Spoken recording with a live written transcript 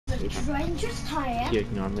Stranger's Tire. You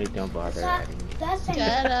ignore me, don't bother adding me.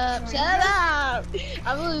 Shut up! Shut up!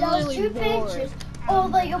 I'm literally bored. Or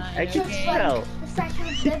like you're I just can like tell. the Statue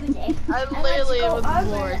of Liberty. I And literally let's was go over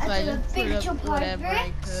bored, so I and do a just big put up jump whatever over I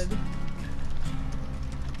it. could.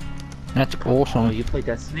 That's Oh, awesome. you play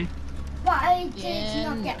Destiny? But I did Yeah.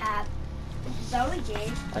 not get app. Zoe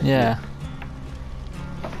did. Yeah.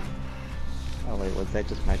 Oh wait, was that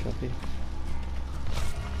just my trophy?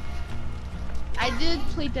 I did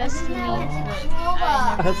play Destiny, but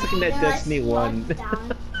I was looking at Destiny 1.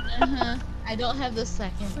 I don't have the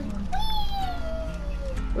second one.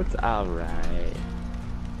 That's alright.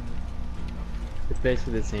 It's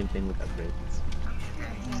basically the same thing with upgrades.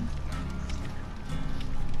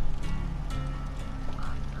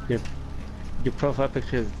 Your profile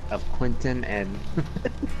picture is of Quentin and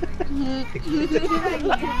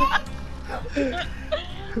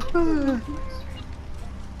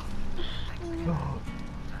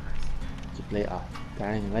you play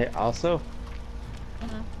Dying Light also?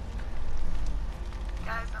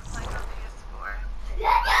 Guys, I'm playing on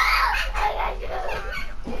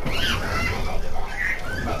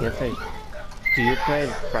PS4. Do you play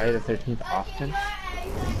Friday the 13th often?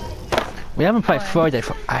 We haven't played Friday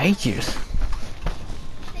for ages.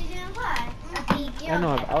 I don't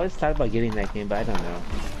know, I've always thought about getting that game, but I don't know.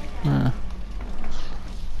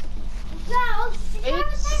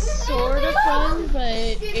 It's sort of fun, but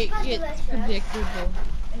it gets predictable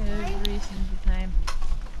every single time.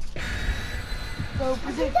 So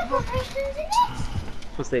predictable.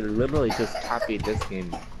 Because they literally just copied this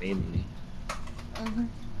game mainly. From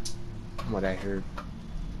what I heard.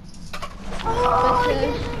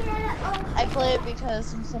 I play it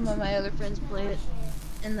because some of my other friends play it,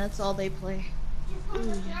 and that's all they play.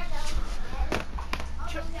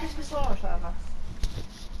 Christmas or whatever.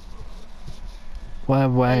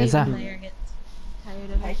 Where is that? Player gets tired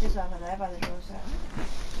of it. Pages over there by the doorstep.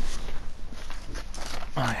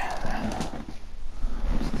 Oh, yeah.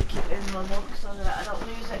 Stick it in my mug so that I don't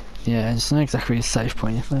lose it. Yeah, it's not exactly a safe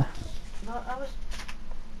point, is there? No, I was.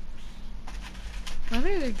 What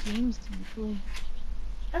other games do you play?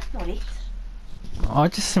 That's not it. Oh,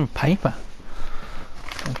 just some paper.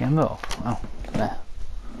 Okay, oh, there.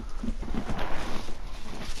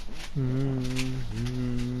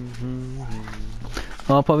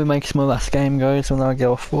 I'll probably make some of last game, guys, when I get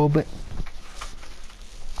off for a bit.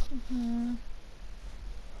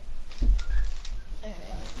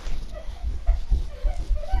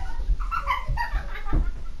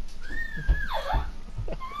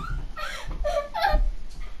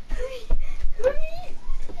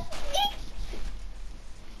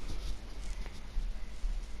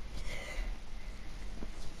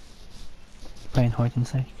 Playing hide and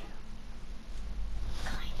seek.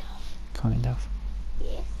 Kind of.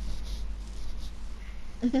 Yes.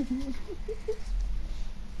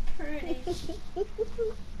 Pretty.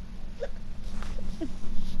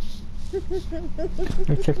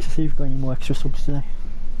 Go check to see if you've got any more extra subs today.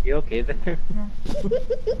 You okay there? I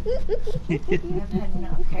haven't had any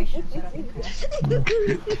notifications, but I think I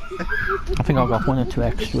have. I think I've got 1 or 2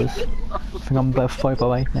 extras. I think I'm about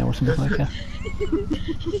 508 now or something like that.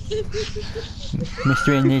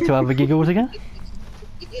 Mystery, you need to have the giggles again?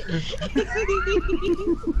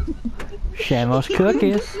 Shamos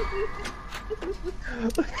cookies.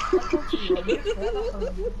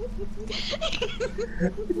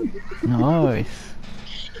 Nice.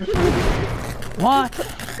 What?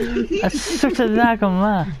 That's such a lag on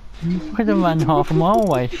that. I could have ran half a mile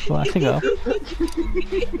away for that to go.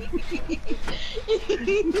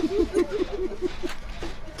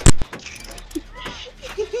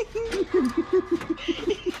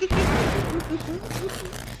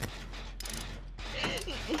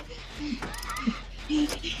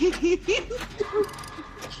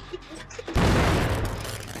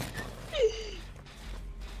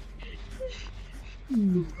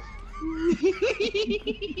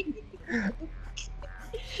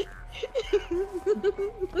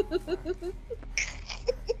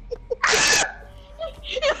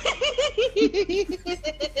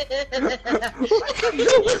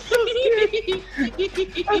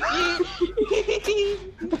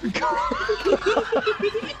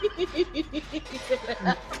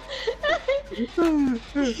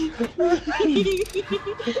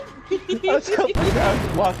 I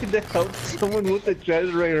was walking to help someone with the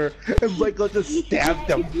generator, and Michael just stabbed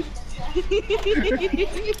him.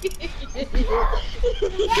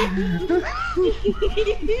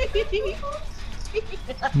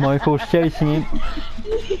 Michael's chasing him.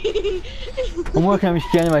 I'm working on this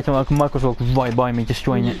generator, Michael's walking right by me,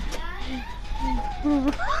 destroying it.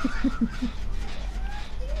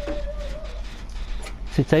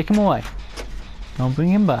 So take him away. Don't bring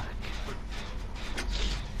him back.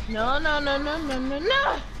 No, no, no, no, no, no,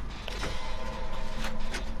 no!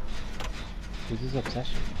 This is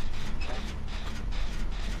obsession.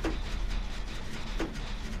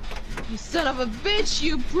 You son of a bitch!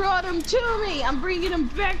 You brought him to me! I'm bringing him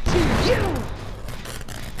back to you!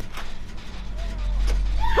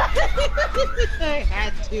 I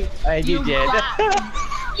had to. You did.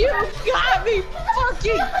 You got me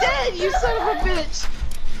fucking dead, you son of a bitch!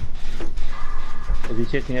 Is he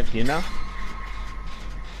chasing after you now?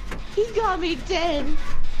 He got me dead.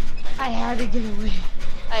 I had to get away.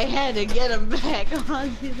 I had to get him back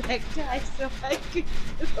onto that guy so I could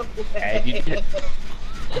get away. And you did.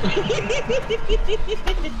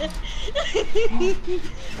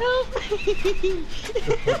 Help me!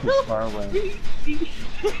 Help far away.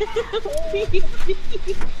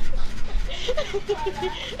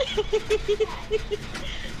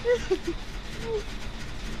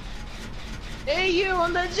 Hey, you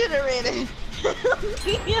on the generator! Help me,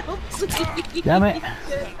 please! Damn it.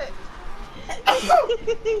 I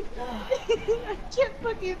can't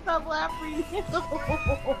fucking stop laughing now.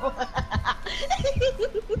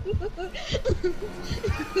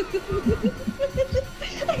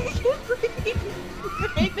 I can't breathe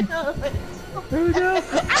right now.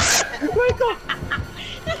 Michael!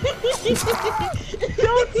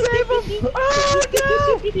 Don't save him! Oh no!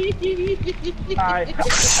 Alright.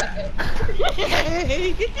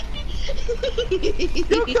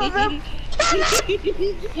 You come him!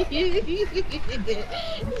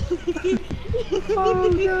 Oh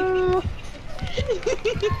no!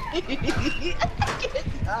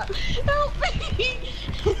 Help me!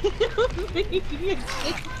 Help me!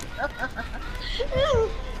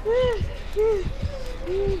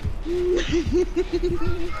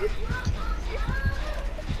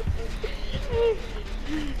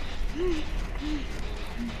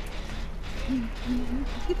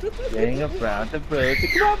 Getting around the bridge.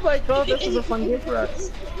 Come on, Michael, this is a fun game for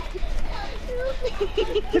us.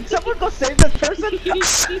 Did someone go save this person?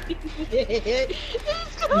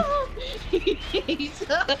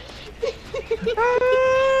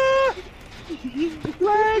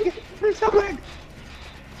 Leg! There's something!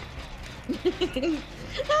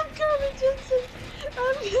 I'm coming, Jensen!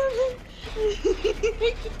 I'm coming!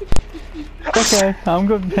 Okay, I'm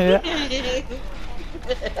good here.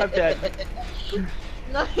 I'm dead.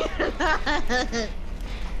 No, you're not!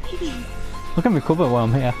 I can recover while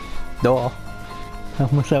I'm here. Door.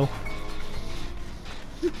 Help myself.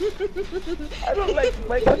 I don't like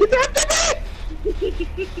Michael. Get after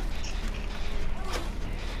me!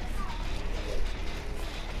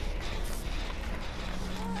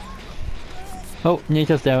 Oh,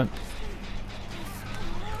 Nita's down.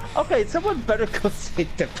 Okay, someone better go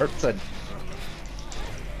save the person.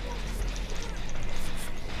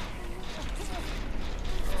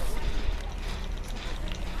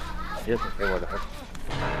 He doesn't care what hurt.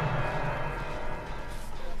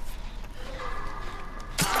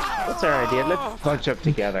 What's our idea? Let's bunch up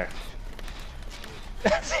together.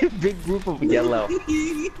 That's a big group of yellow.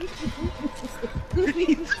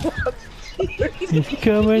 He's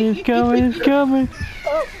coming, he's coming, he's coming.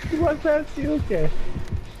 Oh, he walked past you, okay.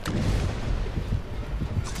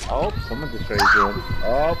 Oh, someone destroyed his room.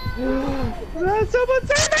 Oh, someone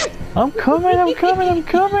save me! I'm coming, I'm coming, I'm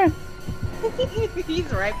coming.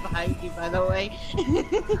 He's right behind you, by the way.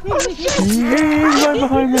 He's right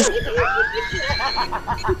behind me.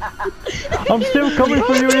 I'm still coming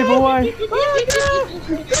for you either way.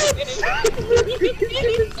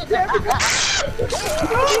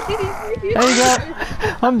 There you go.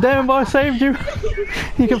 I'm down, but I saved you.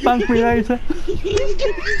 You can thank me later.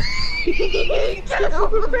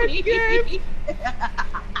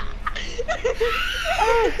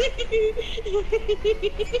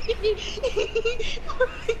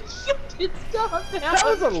 That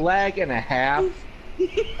was a lag and a half.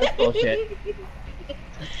 That's bullshit.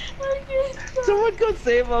 Someone go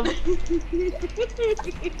save him.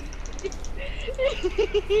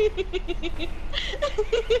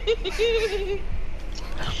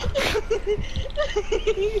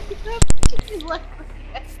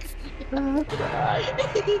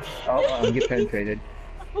 Oh, I'm getting penetrated.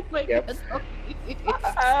 Oh my Yep. god.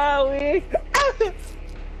 Owie!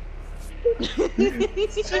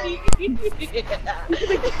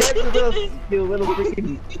 You little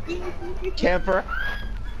freaking camper.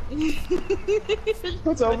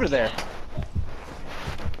 What's over there?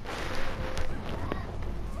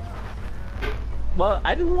 Well,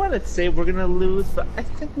 I didn't want to say we're gonna lose, but I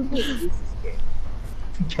think we might lose this game.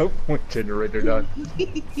 No point generator done.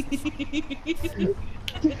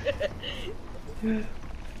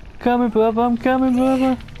 coming, brother. I'm coming,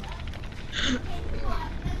 brother.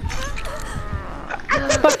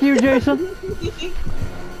 Fuck you, Jason. He's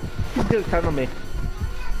gonna come on me.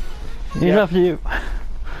 He's Yeah. after you.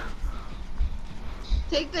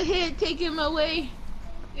 Take the hit, take him away.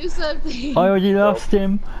 Do something. I already lost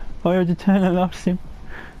him. I already turned and lost him.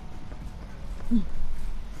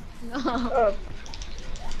 No.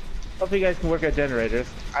 Hope you guys can work our generators.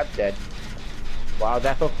 I'm dead. Wow,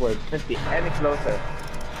 that hook was couldn't be any closer.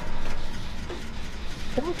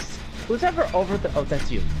 Who's ever over the? Oh,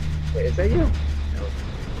 that's you. Wait, is that you? No.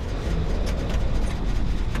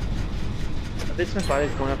 This my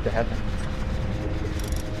body's going up to heaven.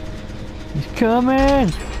 He's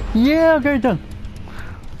coming. Yeah, okay, done.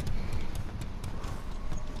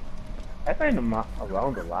 I find him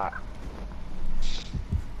around a lot.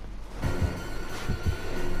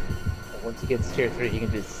 Once he gets tier 3, he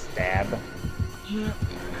can just stab.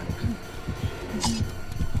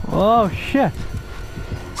 Oh shit.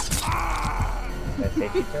 That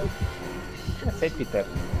safety tip? Yeah, safety tip.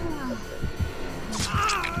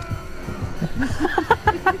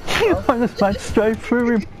 I just went straight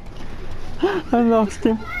through him. I lost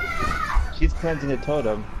him. She's cleansing a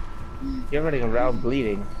totem. You're running around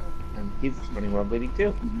bleeding. And he's running around bleeding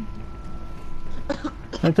too.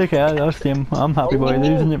 It's okay, I lost him. I'm happy by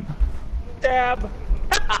losing him. Stab!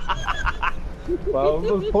 Well, I'm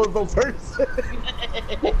a horrible person.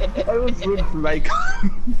 I was rooting for Mike.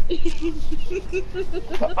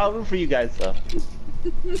 I'll root for you guys though.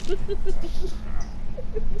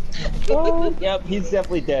 Oh, yep, he's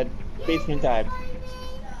definitely dead. Basement time.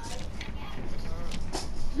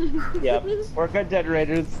 Yep, work on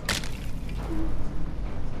generators.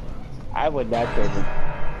 I would not do it.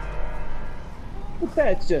 But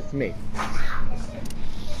that's just me.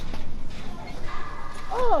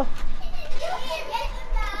 Oh.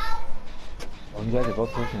 Oh, you guys are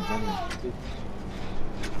both pushing generators.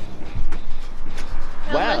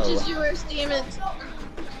 How Wow. much is yours, Demon?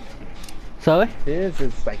 Sorry? This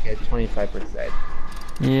is like at 25%.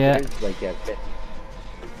 Yeah. It's like at 50.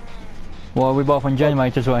 Well, we're both on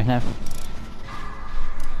generators right now.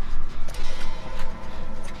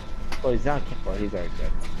 Well, he's not. Well, he's already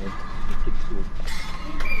dead.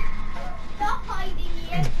 Stop hiding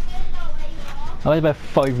here. I had about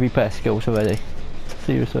 5 repair skills already.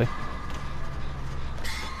 Seriously.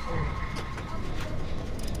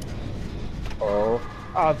 Oh.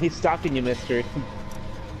 Oh, he's stalking you, mister.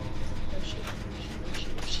 Oh shit,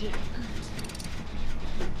 oh shit,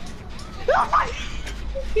 oh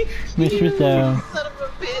shit. Mistress down. Son of a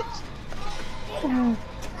bitch.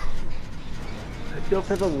 You know,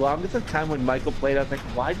 for the longest of time when Michael played, I was like,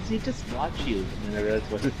 why does he just watch you? And then I realized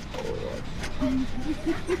what his goal was.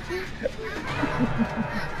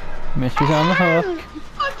 Mistress on the hook.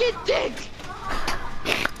 Fucking dick!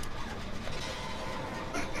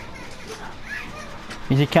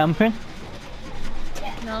 Is he camping?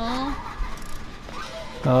 No.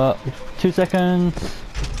 2 seconds.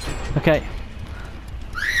 Okay.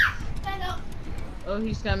 Oh,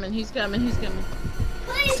 he's coming, he's coming, he's coming.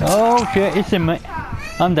 Oh shit, it's in me.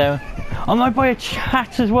 I'm down. I'm right by a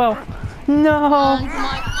hat as well. Come No! on, come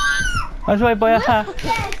on, come on. I was right by a hat.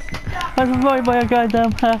 I was right by a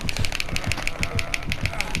goddamn hat.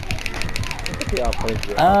 Yeah, I'll play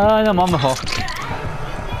through it. And I'm on the hook.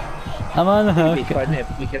 I'm on the It'd be hook. fun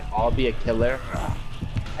if we could all be a killer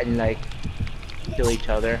and like kill each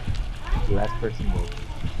other. The last person will.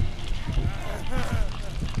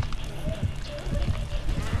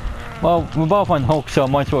 Well, we're both on hook, so I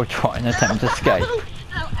might as well try and attempt to escape. Ow,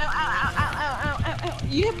 ow, ow, ow, ow, ow, ow, ow.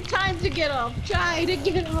 You have time to get off. Try to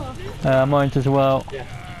get off. Might as well.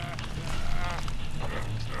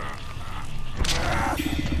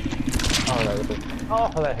 Oh,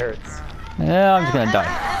 that hurts. Yeah, I'm just gonna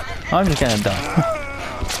die. I'm just gonna die.